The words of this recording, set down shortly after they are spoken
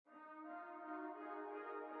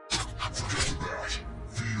Forget that.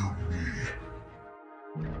 Fear me.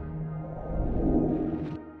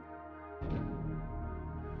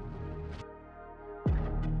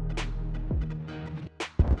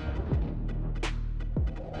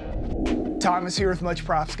 Thomas here with Much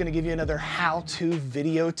Props, going to give you another how-to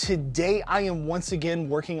video. Today I am once again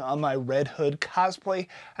working on my Red Hood cosplay.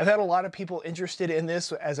 I've had a lot of people interested in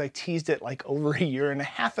this as I teased it like over a year and a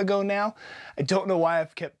half ago now. I don't know why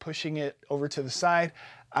I've kept pushing it over to the side.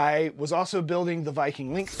 I was also building the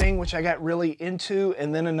Viking Link thing, which I got really into,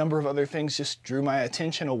 and then a number of other things just drew my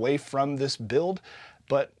attention away from this build.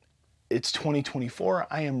 But it's 2024.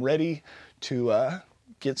 I am ready to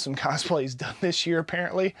get some cosplays done this year,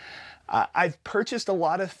 apparently. I've purchased a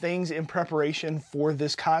lot of things in preparation for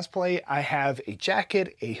this cosplay. I have a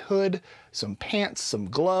jacket, a hood, some pants, some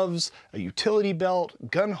gloves, a utility belt,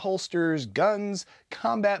 gun holsters, guns,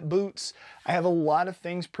 combat boots. I have a lot of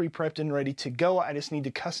things pre-prepped and ready to go. I just need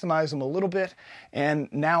to customize them a little bit,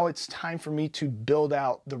 and now it's time for me to build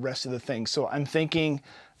out the rest of the things. So I'm thinking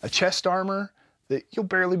a chest armor that you'll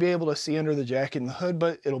barely be able to see under the jacket and the hood,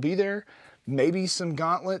 but it'll be there. Maybe some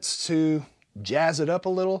gauntlets to jazz it up a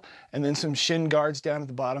little, and then some shin guards down at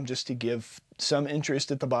the bottom just to give some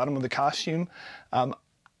interest at the bottom of the costume.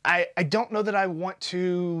 I don't know that I want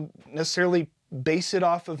to necessarily base it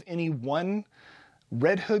off of any one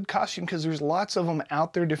Red Hood costume because there's lots of them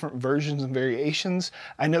out there, different versions and variations.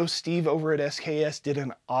 I know Steve over at SKS did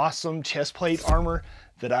an awesome chest plate armor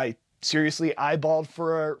that I seriously eyeballed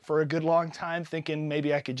for a good long time, thinking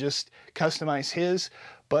maybe I could just customize his,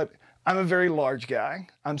 but I'm a very large guy.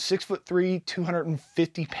 I'm 6'3",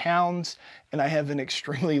 250 pounds, and I have an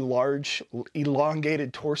extremely large,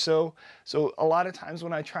 elongated torso. So a lot of times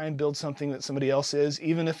when I try and build something that somebody else is,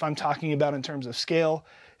 even if I'm talking about in terms of scale,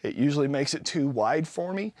 it usually makes it too wide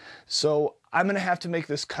for me. So I'm gonna have to make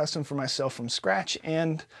this custom for myself from scratch,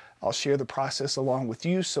 and I'll share the process along with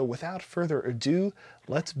you. So without further ado,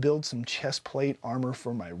 let's build some chest plate armor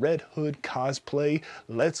for my Red Hood cosplay.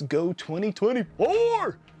 Let's go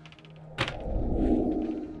 2024!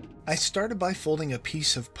 I started by folding a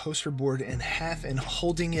piece of poster board in half and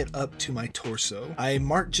holding it up to my torso. I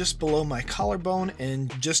marked just below my collarbone and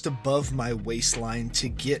just above my waistline to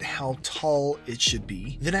get how tall it should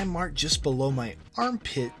be. Then I marked just below my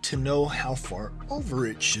armpit to know how far over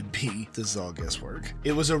it should be. This is all guesswork.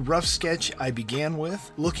 It was a rough sketch I began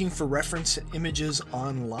with. Looking for reference images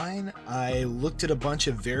online, I looked at a bunch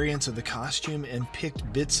of variants of the costume and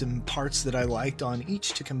picked bits and parts that I liked on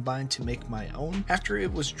each to combine to make my own. After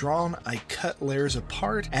it was drawn, I cut layers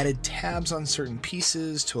apart, added tabs on certain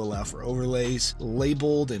pieces to allow for overlays,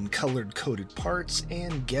 labeled and colored coded parts,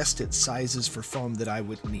 and guessed at sizes for foam that I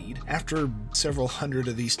would need. After several hundred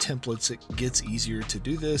of these templates, it gets easier to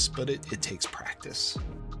do this, but it takes practice.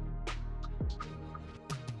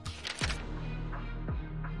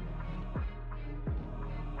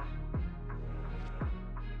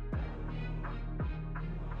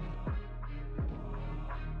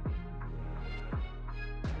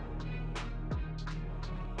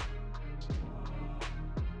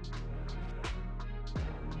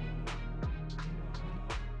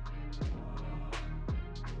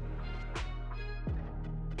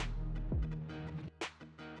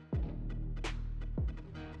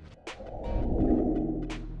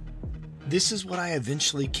 This is what I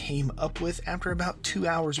eventually came up with after about 2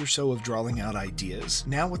 hours or so of drawing out ideas.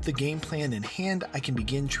 Now with the game plan in hand, I can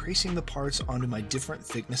begin tracing the parts onto my different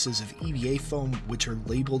thicknesses of EVA foam, which are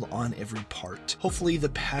labeled on every part. Hopefully the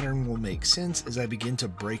pattern will make sense as I begin to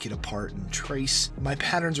break it apart and trace. My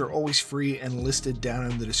patterns are always free and listed down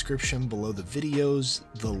in the description below the videos,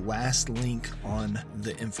 the last link on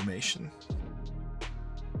the information.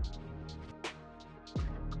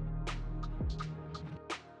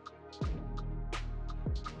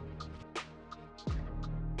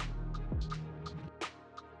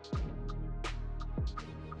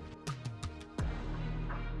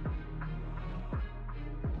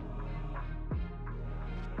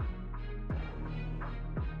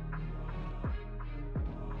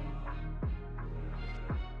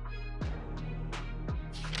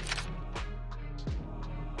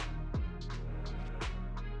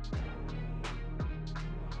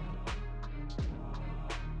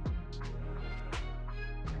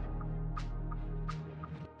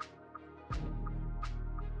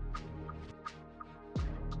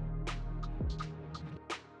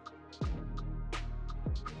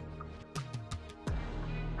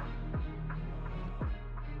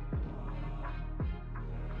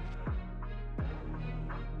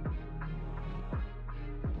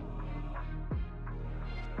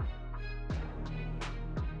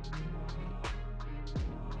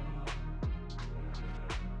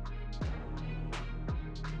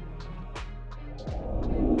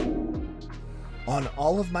 On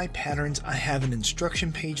all of my patterns, I have an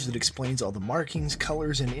instruction page that explains all the markings,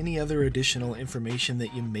 colors, and any other additional information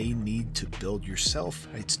that you may need to build yourself.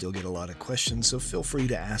 I'd still get a lot of questions, so feel free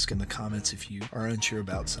to ask in the comments if you are unsure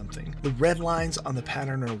about something. The red lines on the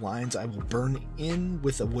pattern are lines I will burn in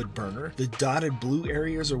with a wood burner. The dotted blue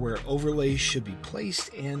areas are where overlays should be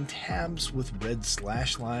placed, and tabs with red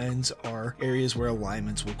slash lines are areas where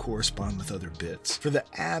alignments will correspond with other bits. For the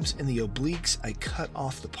abs and the obliques, I cut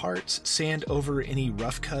off the parts, sand over any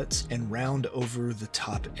rough cuts, and round over the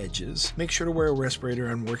top edges. Make sure to wear a respirator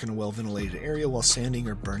and work in a well-ventilated area while sanding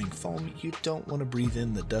or burning foam. You don't want to breathe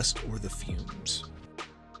in the dust or the fumes.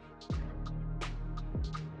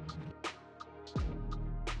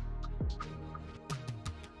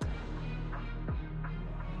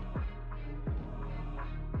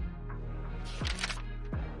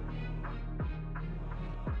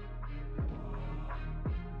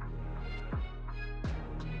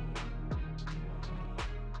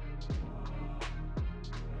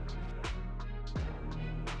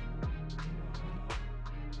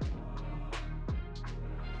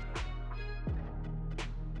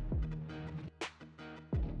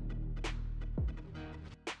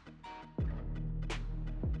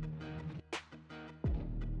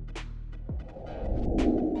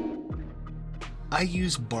 I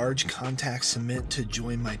use barge contact cement to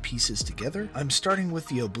join my pieces together. I'm starting with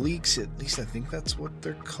the obliques, at least I think that's what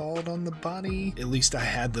they're called on the body. At least I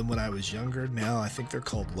had them when I was younger. Now I think they're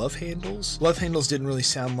called love handles. Love handles didn't really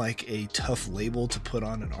sound like a tough label to put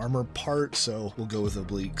on an armor part, so we'll go with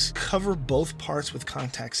obliques. Cover both parts with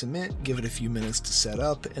contact cement, give it a few minutes to set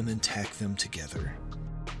up, and then tack them together.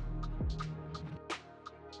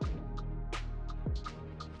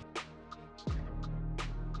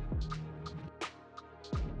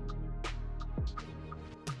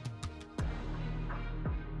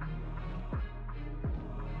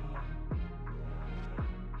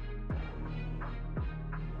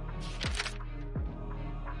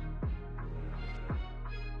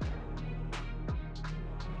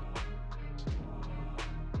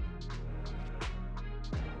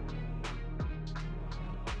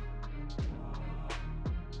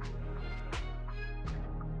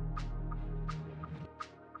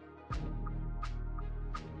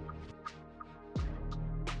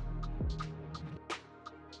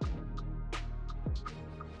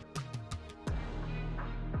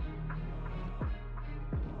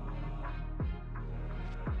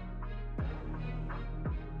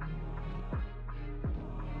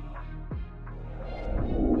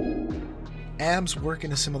 Abs work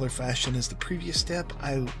in a similar fashion as the previous step.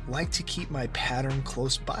 I like to keep my pattern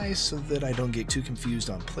close by so that I don't get too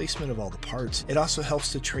confused on placement of all the parts. It also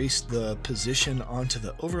helps to trace the position onto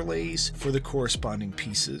the overlays for the corresponding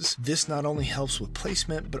pieces. This not only helps with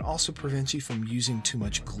placement, but also prevents you from using too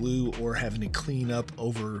much glue or having to clean up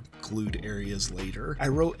over glued areas later. I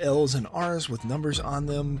wrote L's and R's with numbers on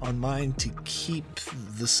them on mine to keep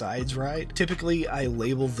the sides right. Typically, I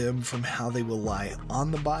label them from how they will lie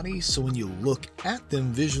on the body, so when you look at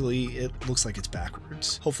them visually, it looks like it's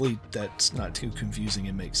backwards. Hopefully that's not too confusing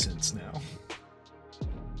and makes sense now.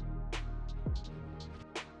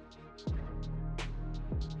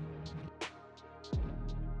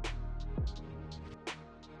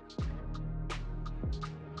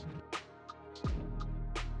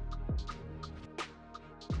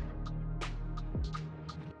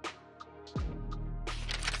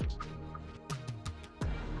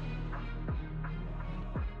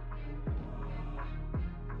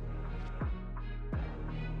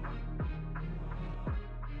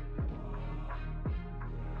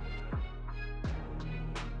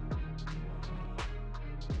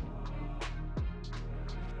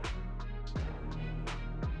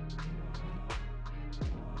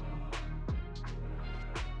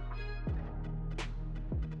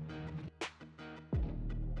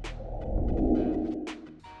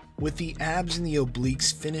 With the abs and the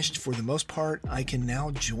obliques finished for the most part, I can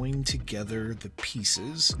now join together the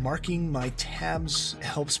pieces. Marking my tabs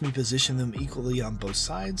helps me position them equally on both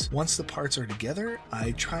sides. Once the parts are together,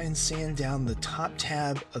 I try and sand down the top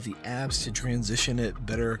tab of the abs to transition it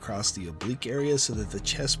better across the oblique area so that the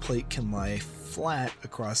chest plate can lie flat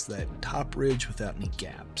across that top ridge without any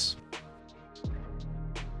gaps.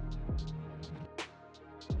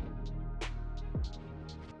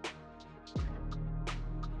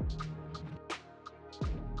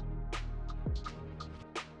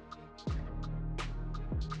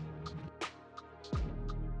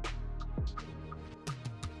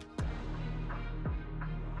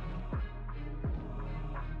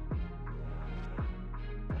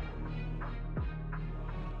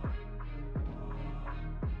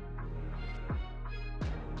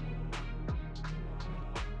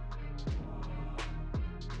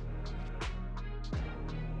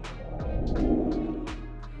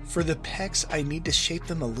 For the pecs, I need to shape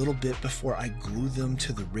them a little bit before I glue them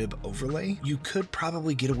to the rib overlay. You could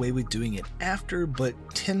probably get away with doing it after, but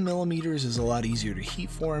 10 millimeters is a lot easier to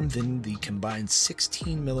heat form than the combined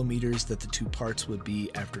 16 millimeters that the two parts would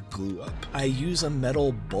be after glue up. I use a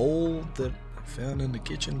metal bowl that found in the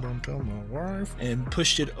kitchen, don't tell my wife, and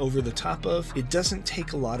pushed it over the top of. It doesn't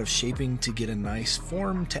take a lot of shaping to get a nice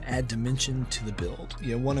form to add dimension to the build.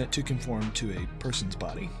 You want it to conform to a person's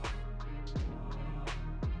body.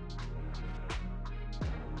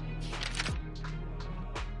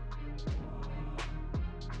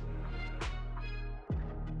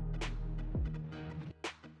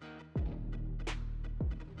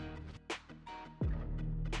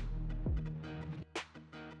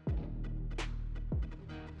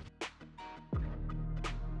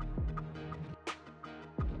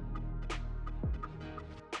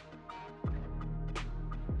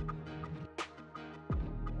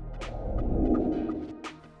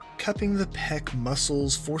 Cupping the pec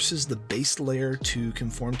muscles forces the base layer to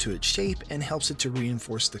conform to its shape and helps it to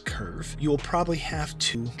reinforce the curve. You will probably have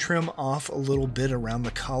to trim off a little bit around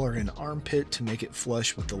the collar and armpit to make it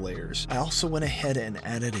flush with the layers. I also went ahead and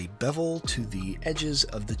added a bevel to the edges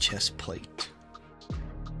of the chest plate.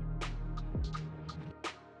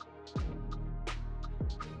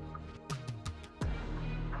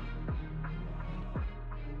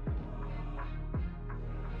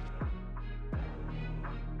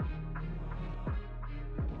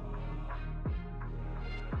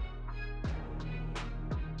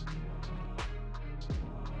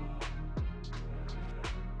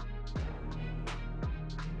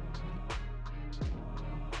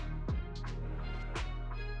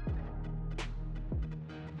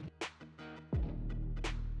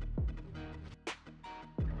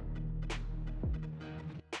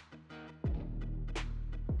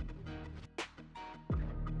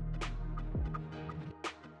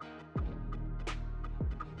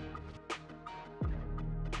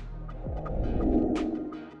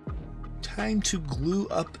 Time to glue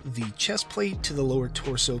up the chest plate to the lower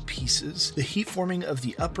torso pieces. The heat forming of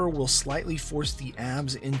the upper will slightly force the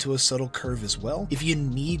abs into a subtle curve as well. If you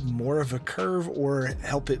need more of a curve or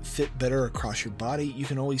help it fit better across your body, you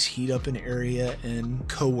can always heat up an area and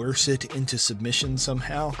coerce it into submission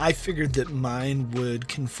somehow. I figured that mine would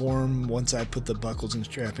conform once I put the buckles and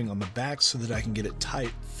strapping on the back so that I can get it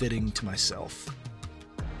tight fitting to myself.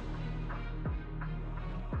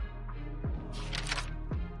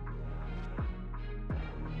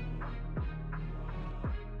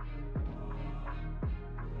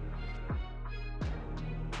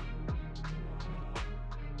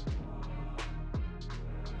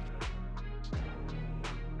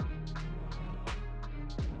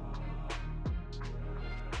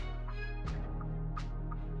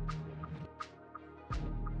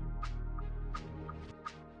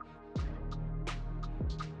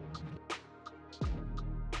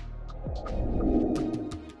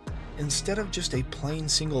 Instead of just a plain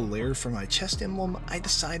single layer for my chest emblem, I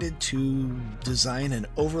decided to design an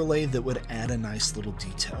overlay that would add a nice little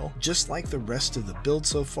detail. Just like the rest of the build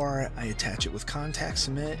so far, I attach it with contact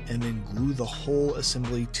cement and then glue the whole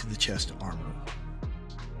assembly to the chest armor.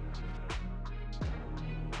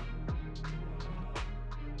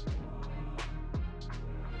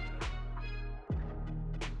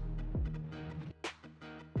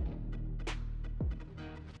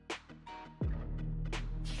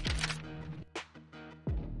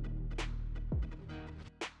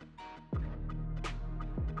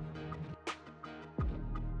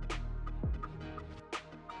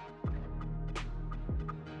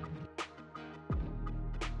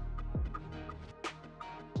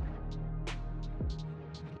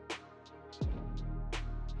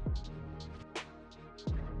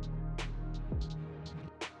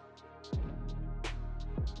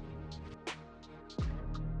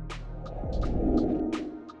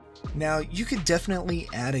 Now, you could definitely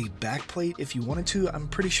add a backplate if you wanted to. I'm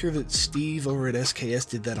pretty sure that Steve over at SKS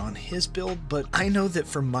did that on his build, but I know that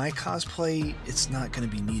for my cosplay, it's not going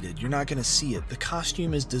to be needed. You're not going to see it. The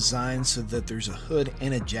costume is designed so that there's a hood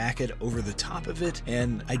and a jacket over the top of it,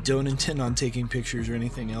 and I don't intend on taking pictures or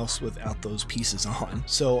anything else without those pieces on.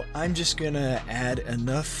 So I'm just going to add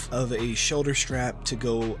enough of a shoulder strap to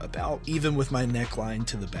go about even with my neckline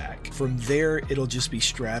to the back. From there, it'll just be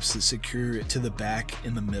straps that secure it to the back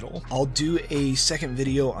in the middle. I'll do a second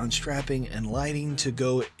video on strapping and lighting to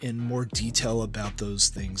go in more detail about those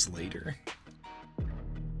things later.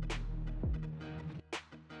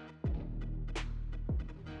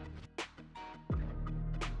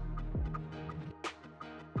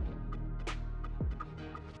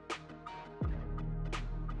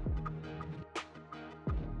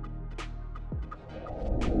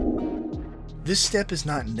 This step is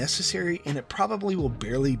not necessary and it probably will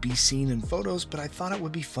barely be seen in photos, but I thought it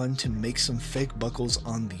would be fun to make some fake buckles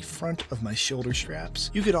on the front of my shoulder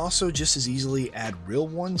straps. You could also just as easily add real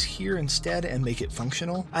ones here instead and make it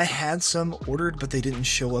functional. I had some ordered, but they didn't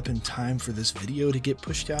show up in time for this video to get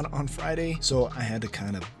pushed out on Friday, so I had to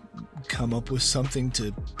kind of come up with something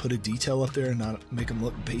to put a detail up there and not make them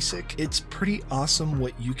look basic. It's pretty awesome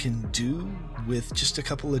what you can do with just a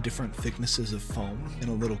couple of different thicknesses of foam and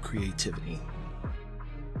a little creativity.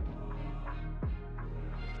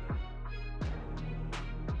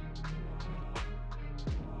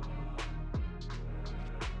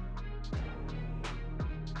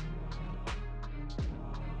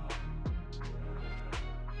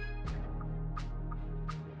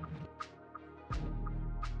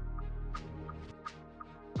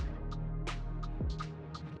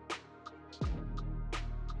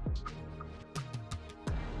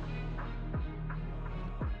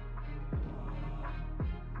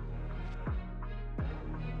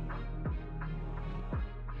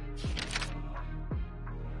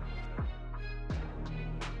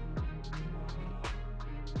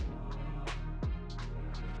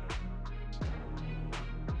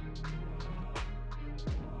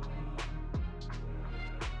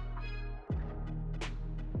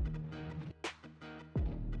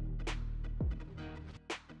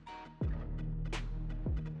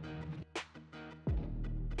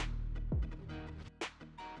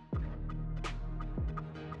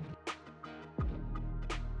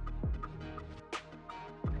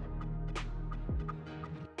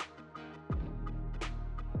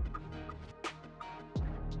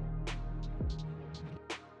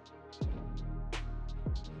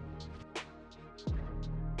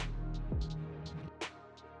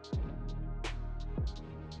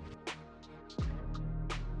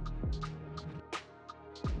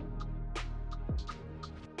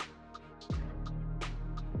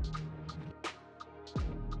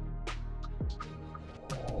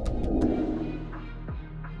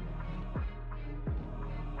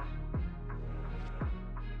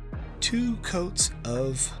 Two coats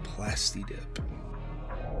of Plastidip.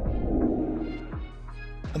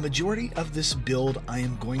 A majority of this build I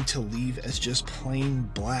am going to leave as just plain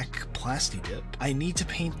black Plastidip. I need to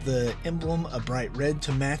paint the emblem a bright red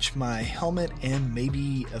to match my helmet and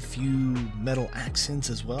maybe a few metal accents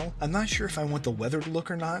as well. I'm not sure if I want the weathered look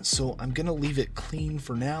or not, so I'm gonna leave it clean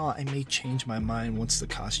for now. I may change my mind once the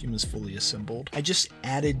costume is fully assembled. I just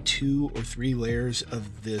added 2 or 3 layers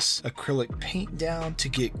of this acrylic paint down to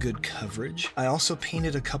get good coverage. I also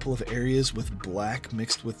painted a couple of areas with black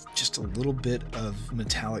mixed with just a little bit of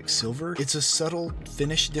metallic silver. It's a subtle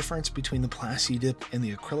finish difference between the Plastidip and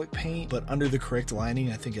the acrylic paint, but under the correct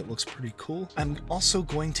lighting I think it looks pretty cool. I'm also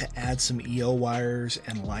going to add some EO wires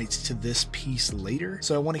and lights to this piece later,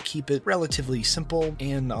 so I want to keep it relatively simple,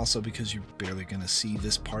 and also because you're barely going to see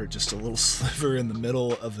this part, just a little sliver in the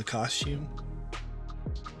middle of the costume.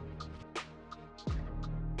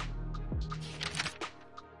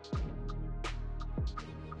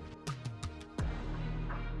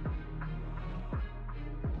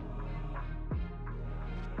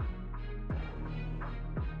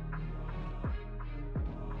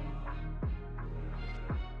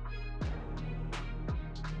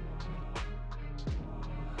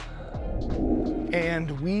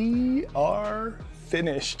 And we are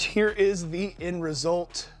finished. Here is the end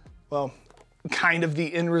result. Well, kind of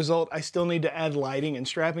the end result. I still need to add lighting and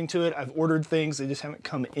strapping to it. I've ordered things, they just haven't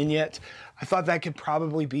come in yet. I thought that could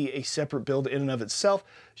probably be a separate build in and of itself,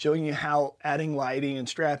 showing you how adding lighting and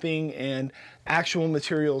strapping and actual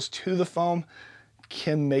materials to the foam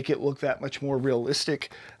can make it look that much more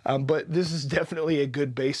realistic. But this is definitely a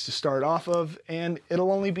good base to start off of, and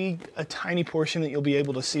it'll only be a tiny portion that you'll be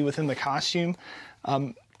able to see within the costume.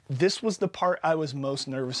 This was the part I was most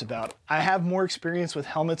nervous about. I have more experience with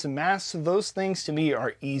helmets and masks, so those things to me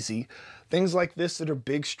are easy. Things like this that are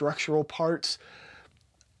big structural parts,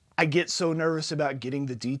 I get so nervous about getting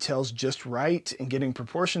the details just right and getting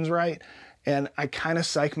proportions right, and I kind of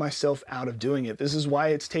psych myself out of doing it. This is why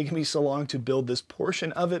it's taken me so long to build this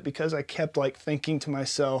portion of it, because I kept like thinking to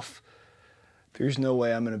myself, there's no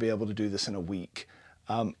way I'm going to be able to do this in a week.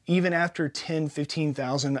 Even after 10,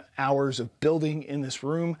 15,000 hours of building in this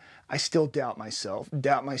room, I still doubt myself,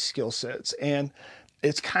 doubt my skill sets. And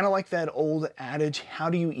it's kind of like that old adage, how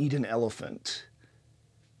do you eat an elephant?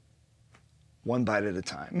 One bite at a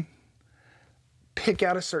time. Pick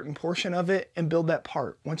out a certain portion of it and build that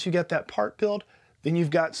part. Once you get that part built, then you've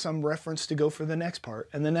got some reference to go for the next part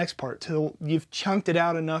and the next part till you've chunked it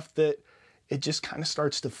out enough that it just kind of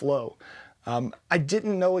starts to flow. I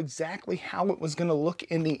didn't know exactly how it was going to look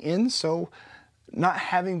in the end, so not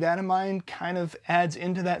having that in mind kind of adds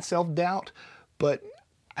into that self-doubt, but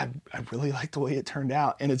I really like the way it turned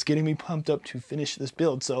out, and it's getting me pumped up to finish this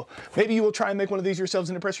build. So maybe you will try and make one of these yourselves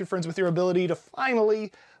and impress your friends with your ability to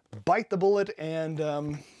finally bite the bullet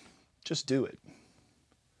and just do it.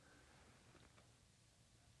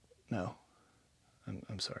 No,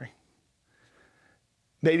 I'm sorry.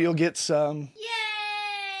 Maybe you'll get some.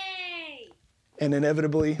 Yay! And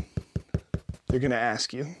inevitably, they're going to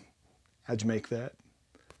ask you, how'd you make that?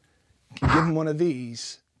 You can give them one of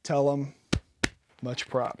these, tell them, much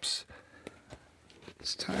props.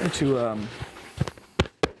 It's time to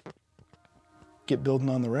get building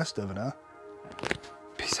on the rest of it, huh?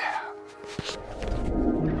 Peace out.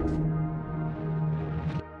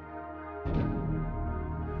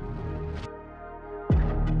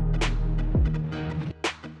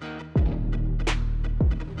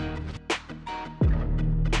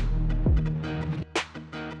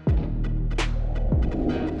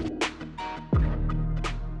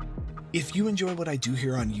 If you enjoy what I do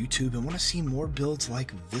here on YouTube and want to see more builds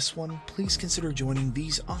like this one, please consider joining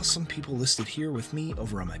these awesome people listed here with me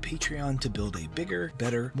over on my Patreon to build a bigger,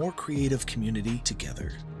 better, more creative community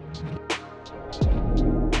together.